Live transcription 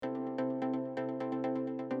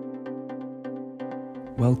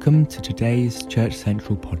Welcome to today's Church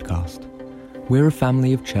Central podcast. We're a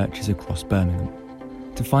family of churches across Birmingham.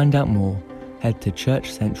 To find out more, head to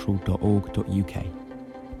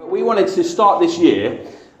churchcentral.org.uk. We wanted to start this year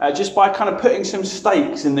just by kind of putting some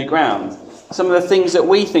stakes in the ground. Some of the things that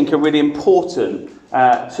we think are really important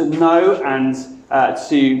to know and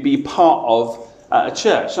to be part of a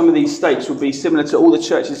church. Some of these stakes will be similar to all the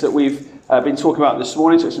churches that we've been talking about this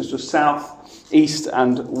morning, Church Central South, East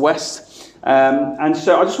and West. And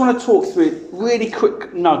so I just want to talk through really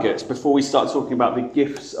quick nuggets before we start talking about the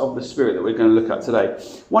gifts of the Spirit that we're going to look at today.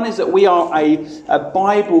 One is that we are a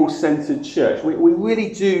Bible-centred church. We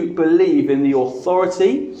really do believe in the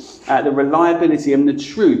authority, the reliability and the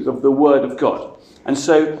truth of the Word of God. And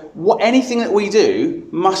so anything that we do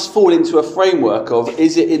must fall into a framework of,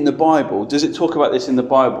 is it in the Bible? Does it talk about this in the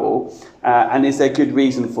Bible? And is there good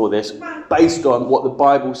reason for this? Based on what the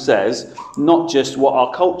Bible says, not just what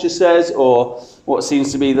our culture says or what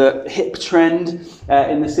seems to be the hip trend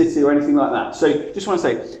in the city or anything like that. So just want to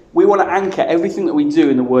say, we want to anchor everything that we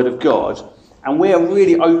do in the Word of God. And we are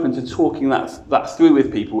really open to talking that through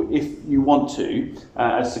with people if you want to,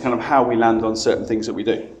 as to kind of how we land on certain things that we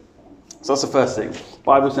do. So that's the first thing,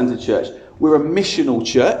 Bible-centred church. We're a missional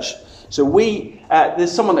church. So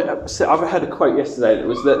there's someone that said, I've heard a quote yesterday that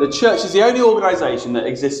was that the church is the only organisation that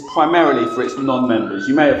exists primarily for its non-members.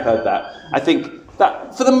 You may have heard that. I think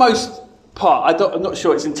that for the most part, I'm not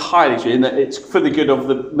sure it's entirely true in that it's for the good of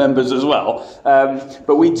the members as well.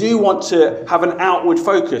 But we do want to have an outward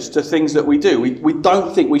focus to things that we do. We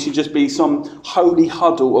don't think we should just be some holy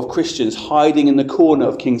huddle of Christians hiding in the corner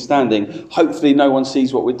of King's Standing. Hopefully no one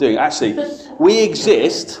sees what we're doing. Actually, we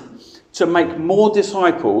exist to make more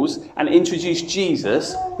disciples and introduce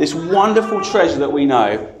Jesus, this wonderful treasure that we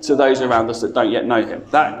know, to those around us that don't yet know him.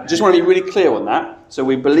 Just want to be really clear on that. So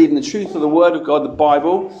we believe in the truth of the Word of God, the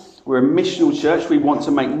Bible. We're a missional church. We want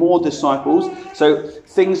to make more disciples. So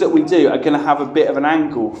things that we do are going to have a bit of an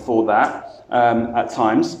angle for that at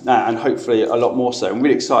times, and hopefully a lot more so. I'm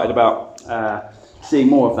really excited about seeing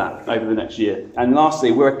more of that over the next year. And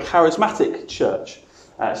lastly, we're a charismatic church.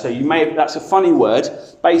 That's a funny word.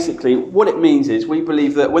 Basically, what it means is we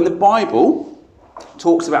believe that when the Bible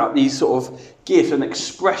talks about these sort of gifts and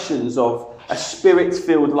expressions of a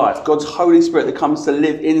spirit-filled life, God's Holy Spirit that comes to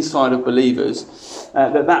live inside of believers,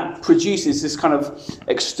 that produces this kind of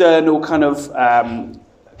external kind of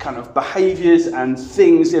behaviours and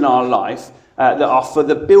things in our life that are for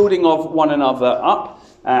the building of one another up.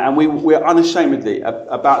 And we're unashamedly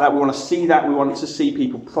about that. We want to see that. We want to see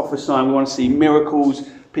people prophesying. We want to see miracles,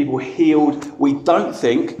 people healed. We don't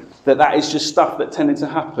think that is just stuff that tended to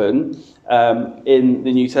happen in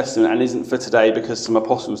the New Testament and isn't for today because some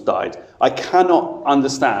apostles died. I cannot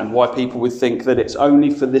understand why people would think that it's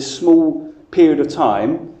only for this small period of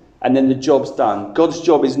time and then the job's done. God's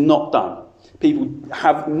job is not done. People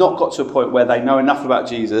have not got to a point where they know enough about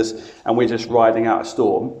Jesus and we're just riding out a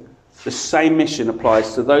storm. The same mission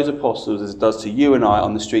applies to those apostles as it does to you and I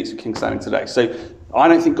on the streets of King's Standing today. So I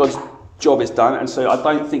don't think God's job is done, and so I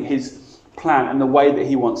don't think his plan and the way that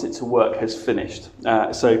he wants it to work has finished.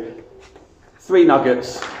 So 3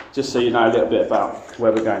 nuggets, just so you know a little bit about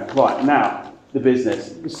where we're going. Right, now, the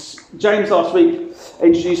business. James last week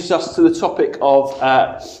introduced us to the topic of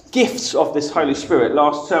gifts of this Holy Spirit.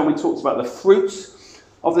 Last term we talked about the fruits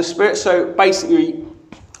of the Spirit. So basically,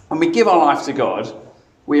 when we give our life to God,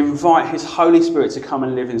 we invite his Holy Spirit to come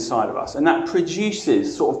and live inside of us. And that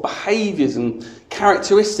produces sort of behaviours and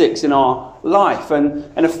characteristics in our life and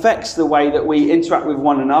affects the way that we interact with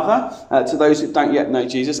one another, to those that don't yet know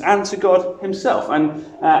Jesus, and to God himself. And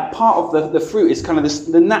part of the fruit is kind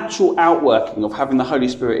of the natural outworking of having the Holy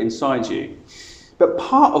Spirit inside you. But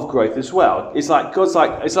part of growth as well is like God's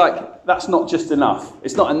like, it's like, that's not just enough.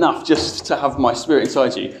 It's not enough just to have my Spirit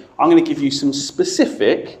inside you. I'm going to give you some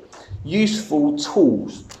specific useful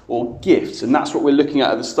tools or gifts, and that's what we're looking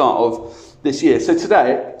at the start of this year. So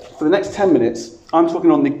today, for the next 10 minutes, I'm talking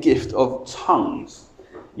on the gift of tongues.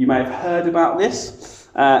 You may have heard about this.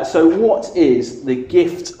 So what is the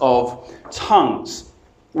gift of tongues?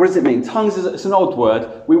 What does it mean? Tongues it's an odd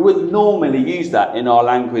word. We wouldn't normally use that in our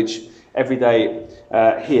language every day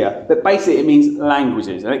here, but basically it means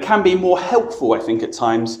languages, and it can be more helpful, I think, at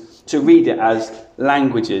times to read it as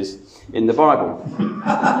languages in the Bible.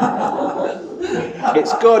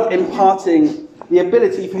 It's God imparting the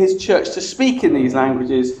ability for his church to speak in these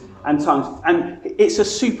languages and tongues. And it's a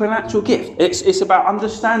supernatural gift. It's about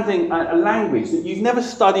understanding a language that you've never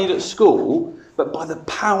studied at school, but by the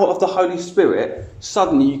power of the Holy Spirit,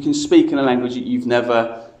 suddenly you can speak in a language that you've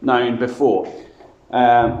never known before.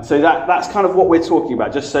 So that's kind of what we're talking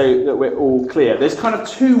about, just so that we're all clear. There's kind of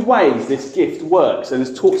two ways this gift works, and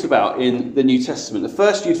it's talked about in the New Testament. The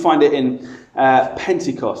first, you'd find it in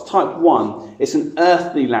Pentecost. Type 1, it's an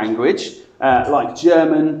earthly language, like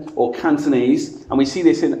German or Cantonese, and we see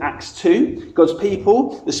this in Acts 2. God's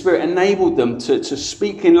people, the Spirit enabled them to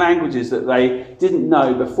speak in languages that they didn't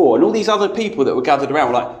know before. And all these other people that were gathered around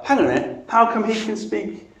were like, hang on a minute, how come he can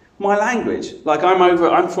speak my language? Like,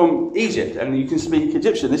 I'm from Egypt and you can speak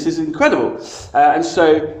Egyptian. This is incredible. And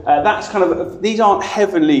so that's kind of, these aren't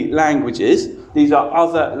heavenly languages. These are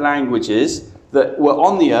other languages that were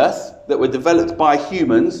on the earth, that were developed by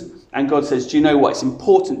humans. And God says, do you know what? It's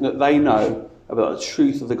important that they know about the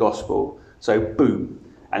truth of the gospel. So boom.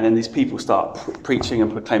 And then these people start preaching and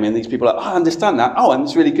proclaiming. And these people are like, I understand that. Oh, and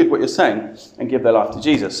it's really good what you're saying. And give their life to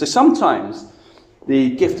Jesus. So sometimes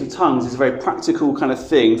the gift of tongues is a very practical kind of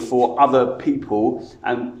thing for other people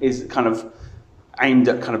and is kind of aimed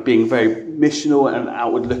at kind of being very missional and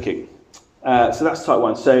outward looking. So that's type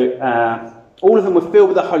 1. So all of them were filled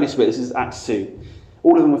with the Holy Spirit. This is Acts 2.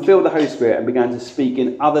 All of them were filled with the Holy Spirit and began to speak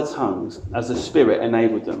in other tongues as the Spirit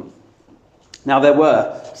enabled them. Now there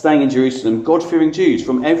were, staying in Jerusalem, God-fearing Jews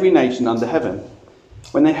from every nation under heaven.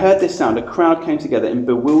 When they heard this sound, a crowd came together in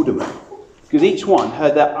bewilderment, because each one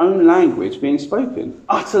heard their own language being spoken.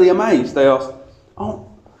 Utterly amazed, they asked, aren't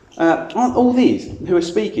all these who are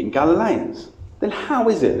speaking Galileans? Then how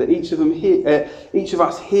is it that each of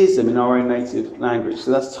us hears them in our own native language? So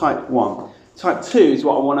that's type 1. Type 2 is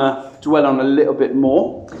what I want to dwell on a little bit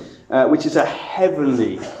more, which is a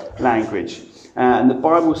heavenly language. And the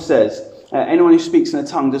Bible says, anyone who speaks in a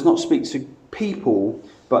tongue does not speak to people,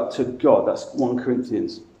 but to God. That's 1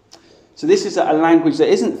 Corinthians. So this is a language that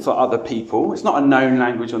isn't for other people. It's not a known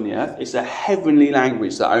language on the earth. It's a heavenly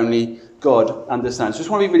language that only God understands. Just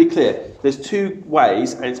want to be really clear. There's two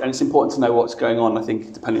ways, and it's important to know what's going on, I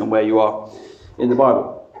think, depending on where you are in the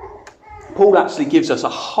Bible. Paul actually gives us a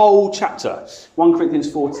whole chapter, 1 Corinthians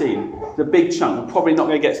 14, the big chunk. I'm probably not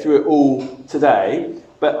going to get through it all today,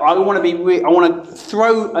 but I want to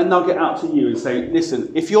throw a nugget out to you and say,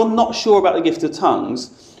 listen, if you're not sure about the gift of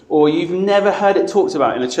tongues, or you've never heard it talked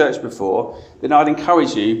about in a church before, then I'd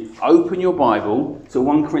encourage you, open your Bible to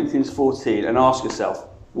 1 Corinthians 14 and ask yourself,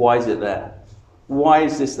 why is it there? Why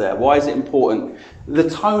is this there? Why is it important? The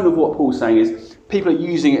tone of what Paul's saying is people are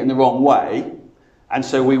using it in the wrong way. And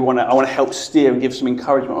so I want to help steer and give some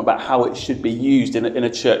encouragement about how it should be used in a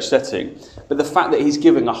church setting. But the fact that he's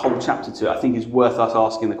giving a whole chapter to it, I think is worth us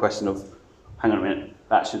asking the question of, hang on a minute,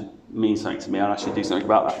 that should mean something to me and I should do something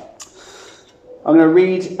about that. I'm going to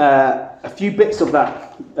read a few bits of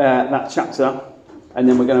that chapter, and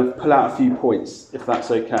then we're going to pull out a few points, if that's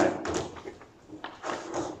okay.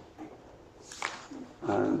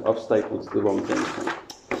 And I've stapled the wrong thing.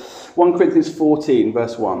 1 Corinthians 14,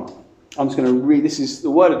 verse 1. I'm just going to read, this is the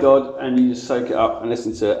word of God, and you just soak it up and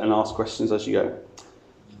listen to it and ask questions as you go.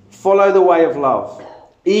 Follow the way of love.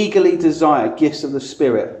 Eagerly desire gifts of the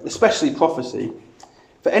Spirit, especially prophecy.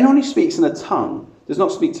 For anyone who speaks in a tongue does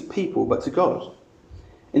not speak to people, but to God.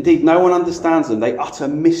 Indeed, no one understands them. They utter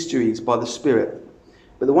mysteries by the Spirit.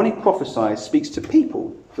 But the one who prophesies speaks to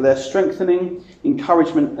people for their strengthening,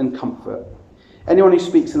 encouragement, and comfort. Anyone who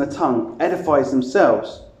speaks in a tongue edifies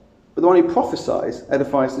themselves, but the one who prophesies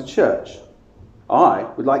edifies the church. I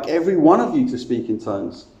would like every one of you to speak in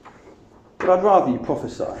tongues, but I'd rather you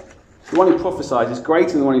prophesy. The one who prophesies is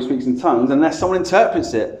greater than the one who speaks in tongues unless someone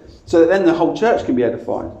interprets it, so that then the whole church can be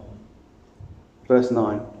edified. Verse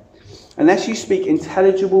 9. Unless you speak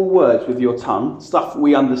intelligible words with your tongue, stuff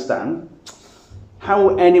we understand, how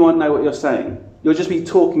will anyone know what you're saying? You'll just be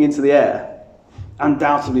talking into the air.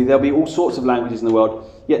 Undoubtedly, there'll be all sorts of languages in the world,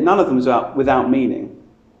 yet none of them is without meaning.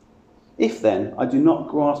 If then I do not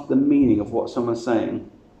grasp the meaning of what someone's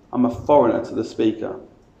saying, I'm a foreigner to the speaker.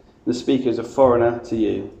 The speaker is a foreigner to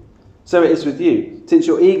you. So it is with you. Since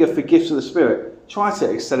you're eager for gifts of the Spirit, try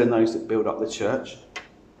to excel in those that build up the church.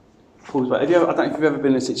 Paul's right. I don't know if you've ever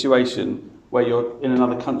been in a situation where you're in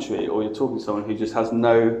another country or you're talking to someone who just has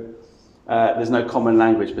there's no common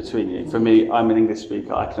language between you. For me, I'm an English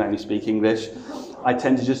speaker. I can only speak English. I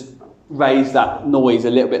tend to just raise that noise a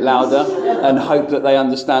little bit louder and hope that they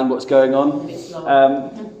understand what's going on.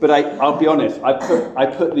 But I'll be honest, I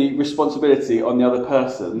put the responsibility on the other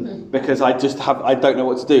person because I don't know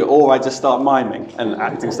what to do, or I just start miming and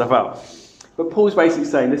acting stuff out. But Paul's basically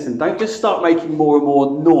saying, listen, don't just start making more and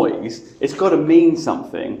more noise. It's got to mean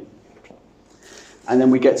something. And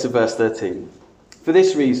then we get to verse 13. For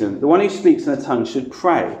this reason, the one who speaks in a tongue should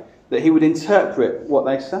pray that he would interpret what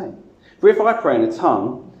they say. For if I pray in a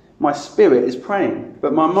tongue, my spirit is praying,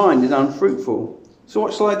 but my mind is unfruitful. So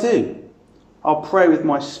what shall I do? I'll pray with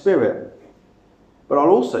my spirit, but I'll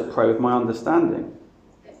also pray with my understanding.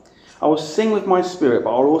 I will sing with my spirit,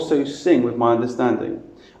 but I'll also sing with my understanding.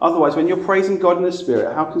 Otherwise, when you're praising God in the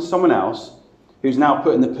spirit, how can someone else, who's now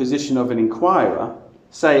put in the position of an inquirer,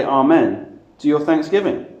 say amen to your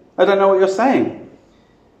thanksgiving? I don't know what you're saying.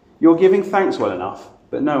 You're giving thanks well enough,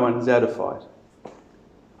 but no one is edified.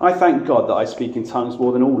 I thank God that I speak in tongues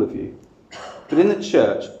more than all of you. But in the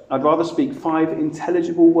church, I'd rather speak 5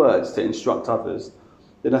 intelligible words to instruct others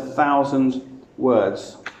than 1,000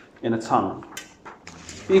 words in a tongue. A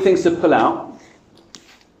few things to pull out.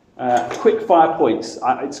 Quick fire points.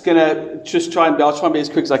 I'll try and be as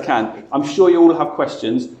quick as I can. I'm sure you all have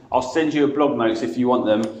questions. I'll send you a blog notes if you want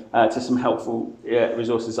them to some helpful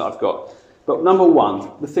resources that I've got. But number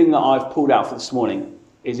 1, the thing that I've pulled out for this morning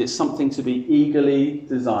is it's something to be eagerly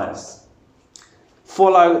desires.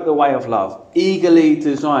 Follow the way of love. Eagerly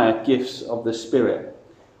desire gifts of the Spirit.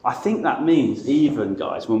 I think that means even,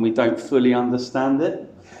 guys, when we don't fully understand it,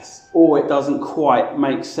 or it doesn't quite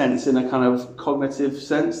make sense in a kind of cognitive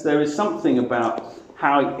sense. There is something about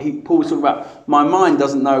how Paul's talking about, my mind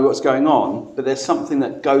doesn't know what's going on, but there's something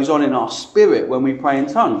that goes on in our spirit when we pray in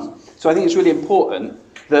tongues. So I think it's really important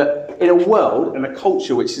that in a world and a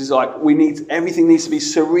culture which is like everything needs to be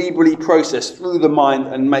cerebrally processed through the mind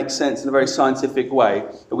and make sense in a very scientific way,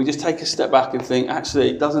 that we just take a step back and think, actually,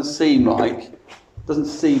 it doesn't seem like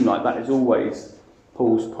that is always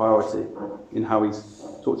Paul's priority in how he's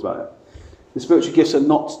talked about it. The spiritual gifts are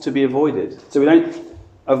not to be avoided. So we don't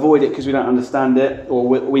avoid it because we don't understand it, or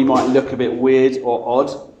we might look a bit weird or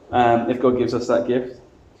odd if God gives us that gift.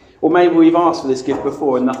 Or maybe we've asked for this gift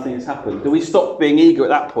before and nothing has happened. Do we stop being eager at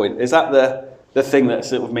that point? Is that the thing that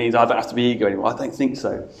sort of means I don't have to be eager anymore? I don't think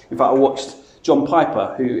so. In fact, I watched John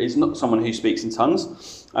Piper, who is not someone who speaks in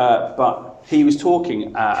tongues, but he was talking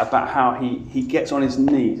about how he gets on his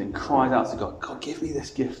knees and cries out to God, God, give me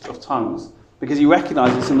this gift of tongues, because he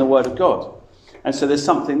recognises it's in the Word of God. And so there's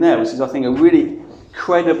something there, which is, I think, a really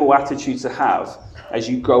credible attitude to have as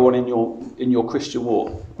you go on in your Christian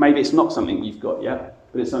walk. Maybe it's not something you've got yet,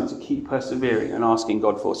 but it's something to keep persevering and asking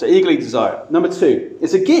God for. So eagerly desire. Number 2,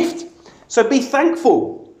 it's a gift. So be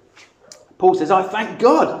thankful. Paul says, I thank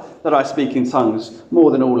God that I speak in tongues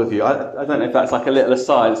more than all of you. I don't know if that's like a little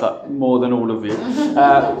aside, it's like more than all of you.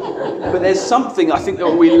 But there's something I think that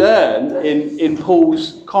we learn in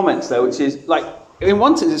Paul's comments there, which is like, in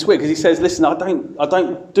one sense it's weird because he says, listen, I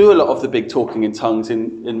don't do a lot of the big talking in tongues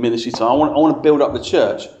in ministry time. I want to build up the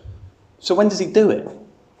church. So when does he do it?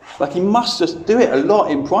 Like, he must just do it a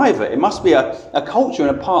lot in private. It must be a culture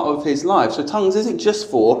and a part of his life. So tongues isn't just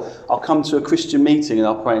for, I'll come to a Christian meeting and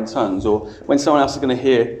I'll pray in tongues, or when someone else is going to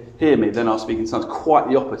hear me, then I'll speak in tongues. Quite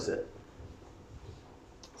the opposite.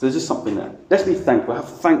 So there's just something there. Let's be thankful. Have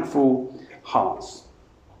thankful hearts.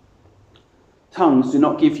 Tongues do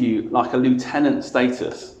not give you like a lieutenant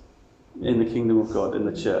status in the kingdom of God, in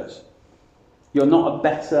the church. You're not a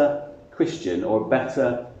better Christian or a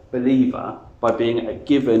better believer by being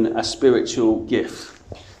given a spiritual gift.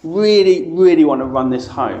 Really, really want to run this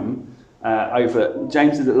home over.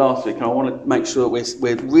 James did it last week, and I want to make sure that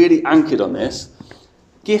we're really anchored on this.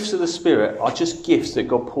 Gifts of the Spirit are just gifts that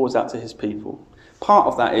God pours out to his people. Part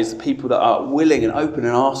of that is the people that are willing and open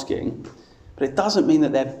and asking, but it doesn't mean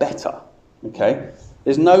that they're better. Okay?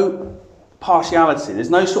 There's no partiality.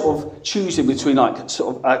 There's no sort of choosing between like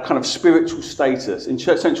sort of a kind of spiritual status. In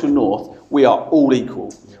Church Central North, we are all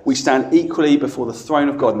equal. We stand equally before the throne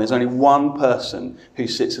of God, and there's only one person who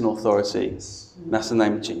sits in authority, and that's the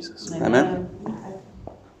name of Jesus. Amen?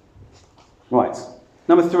 Right.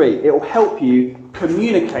 Number 3, it will help you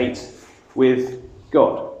communicate with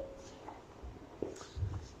God.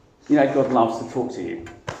 You know, God loves to talk to you,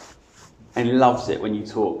 and he loves it when you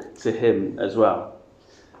talk to him as well.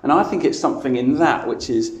 And I think it's something in that which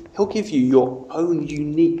is, he'll give you your own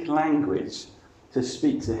unique language to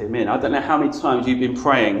speak to him in. I don't know how many times you've been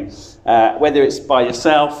praying, whether it's by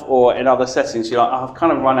yourself or in other settings, you're like, I've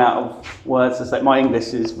kind of run out of words to say. My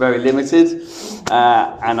English is very limited,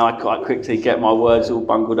 and I quite quickly get my words all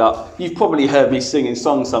bungled up. You've probably heard me singing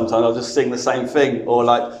songs sometimes. I'll just sing the same thing, or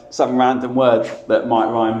like some random word that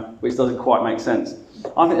might rhyme, which doesn't quite make sense.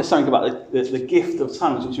 I think there's something about the gift of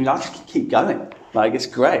tongues, which means I just keep going. Like, it's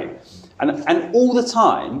great. And all the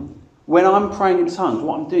time, when I'm praying in tongues,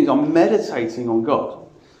 what I'm doing is I'm meditating on God.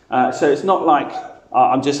 So it's not like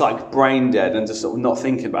I'm just like brain dead and just sort of not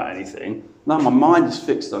thinking about anything. No, my mind is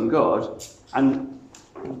fixed on God. And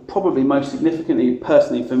probably most significantly,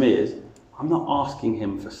 personally for me, is I'm not asking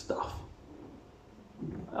him for stuff.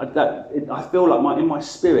 I feel like in my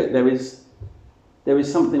spirit there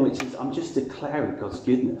is something which is, I'm just declaring God's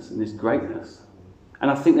goodness and his greatness.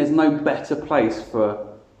 And I think there's no better place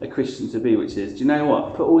for a Christian to be, which is, do you know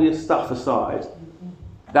what? Put all your stuff aside.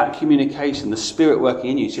 That communication, the Spirit working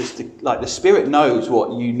in you, is just the Spirit knows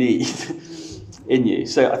what you need in you.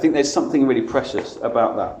 So I think there's something really precious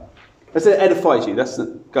about that. As it edifies you,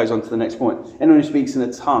 that goes on to the next point. Anyone who speaks in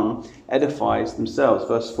a tongue edifies themselves.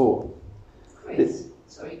 Verse 4. Chris,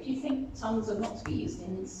 sorry, do you think tongues are not to be used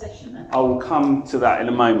in intercession? I will come to that in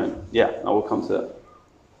a moment. Yeah, I will come to that.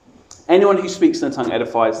 Anyone who speaks in a tongue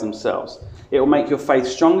edifies themselves. It will make your faith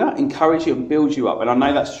stronger, encourage you and build you up. And I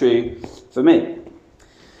know that's true for me.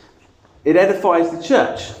 It edifies the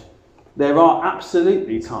church. There are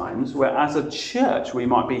absolutely times where as a church we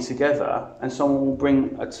might be together and someone will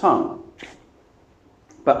bring a tongue.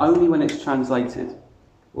 But only when it's translated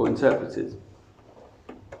or interpreted.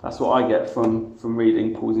 That's what I get from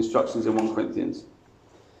reading Paul's instructions in 1 Corinthians.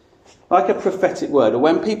 Like a prophetic word, or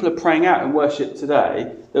when people are praying out in worship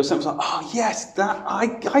today, there's something like, oh yes, that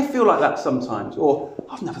I feel like that sometimes. Or,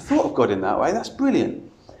 I've never thought of God in that way, that's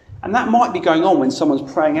brilliant. And that might be going on when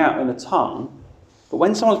someone's praying out in a tongue. But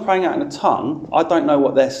when someone's praying out in a tongue, I don't know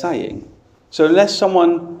what they're saying. So unless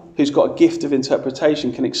someone who's got a gift of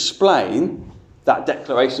interpretation can explain that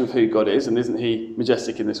declaration of who God is, and isn't he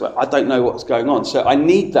majestic in this way, I don't know what's going on. So I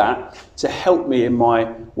need that to help me in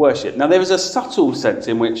my worship. Now there is a subtle sense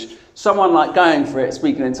in which someone like going for it,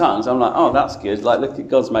 speaking in tongues, I'm like, oh, that's good. Like, look,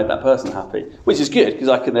 God's made that person happy. Which is good, because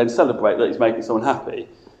I can then celebrate that he's making someone happy.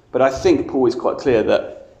 But I think Paul is quite clear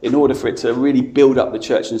that in order for it to really build up the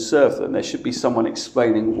church and serve them, there should be someone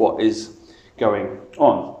explaining what is going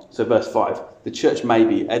on. So verse 5, the church may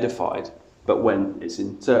be edified, but when it's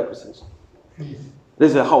interpreted.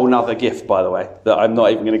 There's a whole other gift, by the way, that I'm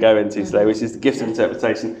not even going to go into today, which is the gift of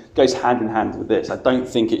interpretation. It goes hand in hand with this. I don't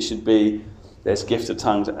think it should be there's gift of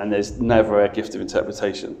tongues and there's never a gift of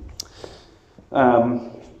interpretation.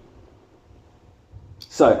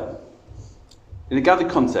 So, in a gathered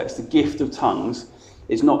context, the gift of tongues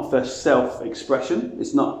is not for self-expression.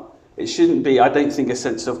 It shouldn't be, I don't think, a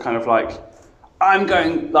sense of kind of like, I'm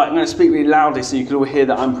going to speak really loudly so you can all hear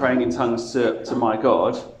that I'm praying in tongues to my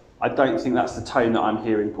God. I don't think that's the tone that I'm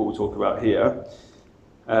hearing Paul talk about here.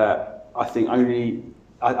 I think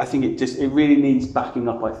it really needs backing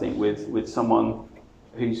up, I think, with someone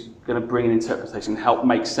who's going to bring an interpretation and help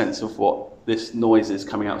make sense of what this noise is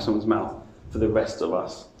coming out of someone's mouth for the rest of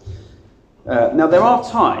us. Now, there are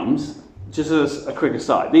times, just as a quick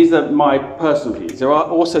aside, these are my personal views. There are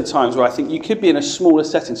also times where I think you could be in a smaller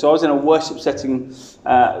setting. So I was in a worship setting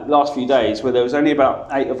last few days where there was only about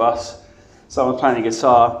 8 of us. Someone playing a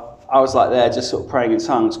guitar. I was like there just sort of praying in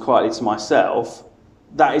tongues quietly to myself.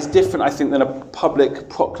 That is different, I think, than a public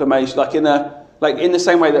proclamation. Like in the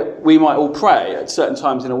same way that we might all pray at certain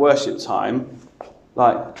times in a worship time.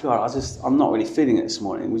 Like, God, I'm not really feeling it this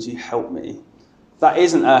morning. Would you help me? That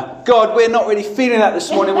isn't a, God, we're not really feeling that this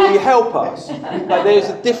morning. Will you help us? Like, there's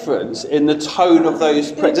a difference in the tone of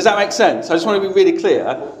those prayers. Does that make sense? I just want to be really clear.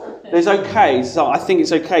 I think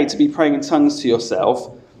it's okay to be praying in tongues to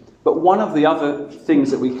yourself. But one of the other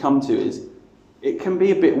things that we come to is it can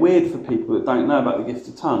be a bit weird for people that don't know about the gift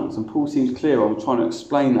of tongues. And Paul seems clear on trying to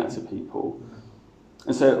explain that to people.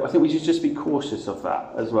 And so I think we should just be cautious of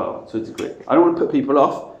that as well, to a degree. I don't want to put people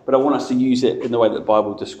off, but I want us to use it in the way that the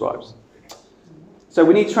Bible describes. So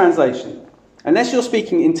we need translation. Unless you're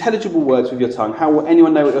speaking intelligible words with your tongue, how will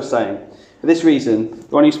anyone know what you're saying? For this reason,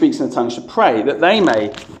 the one who speaks in the tongue should pray that they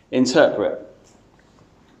may interpret.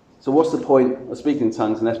 So what's the point of speaking in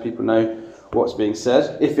tongues unless people know what's being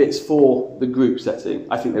said? If it's for the group setting,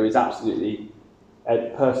 I think there is absolutely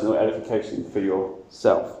personal edification for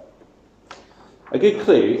yourself. A good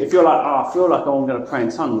clue, if you're like, I feel like I'm going to pray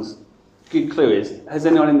in tongues, good clue is, has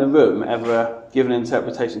anyone in the room ever given an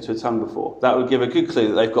interpretation to a tongue before? That would give a good clue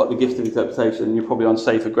that they've got the gift of interpretation and you're probably on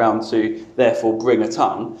safer ground to therefore bring a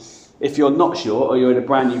tongue. If you're not sure or you're in a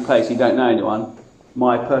brand new place and you don't know anyone,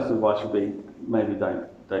 my personal advice would be maybe don't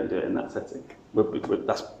do it in that setting.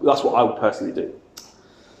 That's what I would personally do.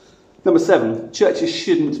 Number 7, churches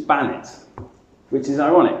shouldn't ban it, which is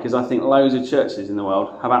ironic because I think loads of churches in the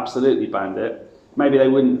world have absolutely banned it. Maybe they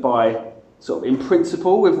wouldn't buy sort of in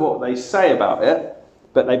principle with what they say about it,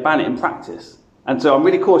 but they ban it in practice. And so I'm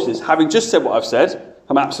really cautious. Having just said what I've said,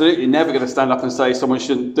 I'm absolutely never going to stand up and say someone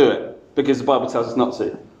shouldn't do it because the Bible tells us not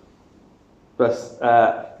to.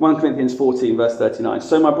 1 Corinthians 14, verse 39.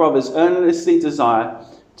 So my brothers, earnestly desire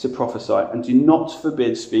to prophesy and do not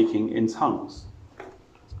forbid speaking in tongues.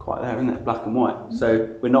 It's quite there, isn't it? Black and white.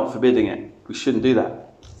 So we're not forbidding it. We shouldn't do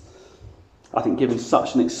that. I think given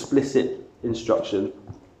such an explicit instruction,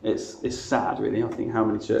 it's sad, really. I think how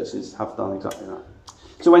many churches have done exactly that.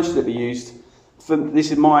 So when should it be used?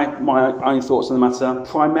 this is my own thoughts on the matter.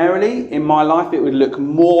 Primarily, in my life, it would look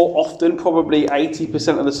more often, probably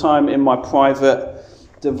 80% of the time, in my private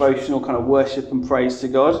devotional kind of worship and praise to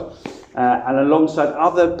God. And alongside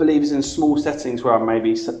other believers in small settings where I may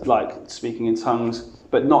be like speaking in tongues,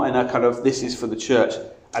 but not in a kind of this is for the church,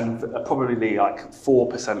 and probably like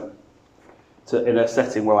 4% in a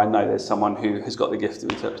setting where I know there's someone who has got the gift of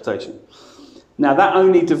interpretation. Now that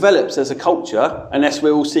only develops as a culture unless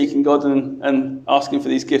we're all seeking God and asking for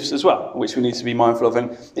these gifts as well, which we need to be mindful of.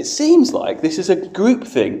 And it seems like this is a group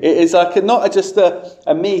thing. It is like not just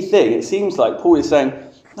a me thing. It seems like Paul is saying,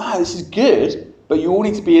 no, this is good, but you all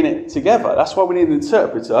need to be in it together. That's why we need an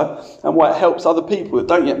interpreter, and why it helps other people that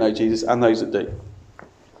don't yet know Jesus and those that do.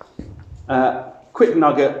 Quick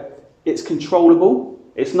nugget, it's controllable.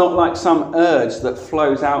 It's not like some urge that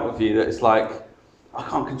flows out of you that it's like, I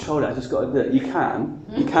can't control it, I just got to do it. You can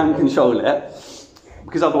control it,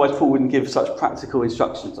 because otherwise Paul wouldn't give such practical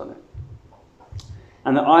instructions on it.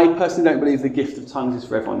 And I personally don't believe the gift of tongues is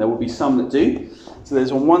for everyone. There will be some that do. So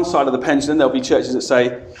there's on one side of the pendulum, there'll be churches that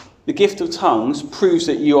say, the gift of tongues proves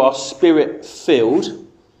that you are spirit-filled,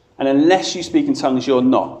 and unless you speak in tongues, you're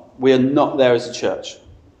not. We are not there as a church.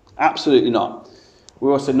 Absolutely not.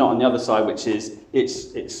 We're also not on the other side, which is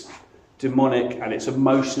it's demonic and it's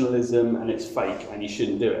emotionalism and it's fake and you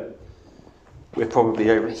shouldn't do it. We're probably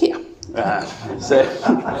over here. Those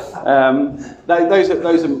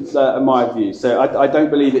are my views. So I don't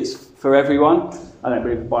believe it's for everyone. I don't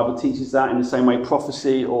believe the Bible teaches that. In the same way,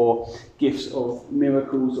 prophecy or gifts of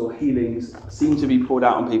miracles or healings seem to be poured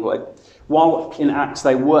out on people. While in Acts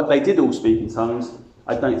they did all speak in tongues,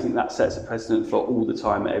 I don't think that sets a precedent for all the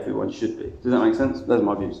time that everyone should be. Does that make sense? Those are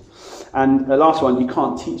my views. And the last one, you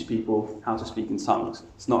can't teach people how to speak in tongues.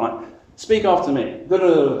 It's not like, speak after me.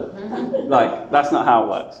 Like, that's not how it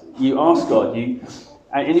works. You ask God,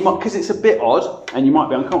 and you might, because it's a bit odd and you might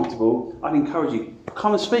be uncomfortable, I'd encourage you,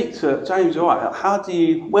 come and speak to James. All right,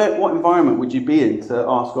 what environment would you be in to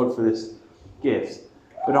ask God for this gift?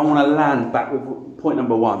 But I want to land back with point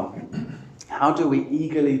number one. How do we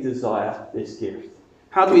eagerly desire this gift?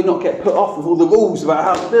 How do we not get put off with all the rules about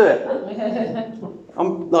how to do it?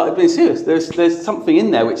 I'm being serious. There's something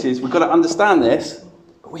in there which is, we've got to understand this,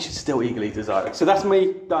 but we should still eagerly desire it. So that's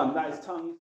me done. That is tongues.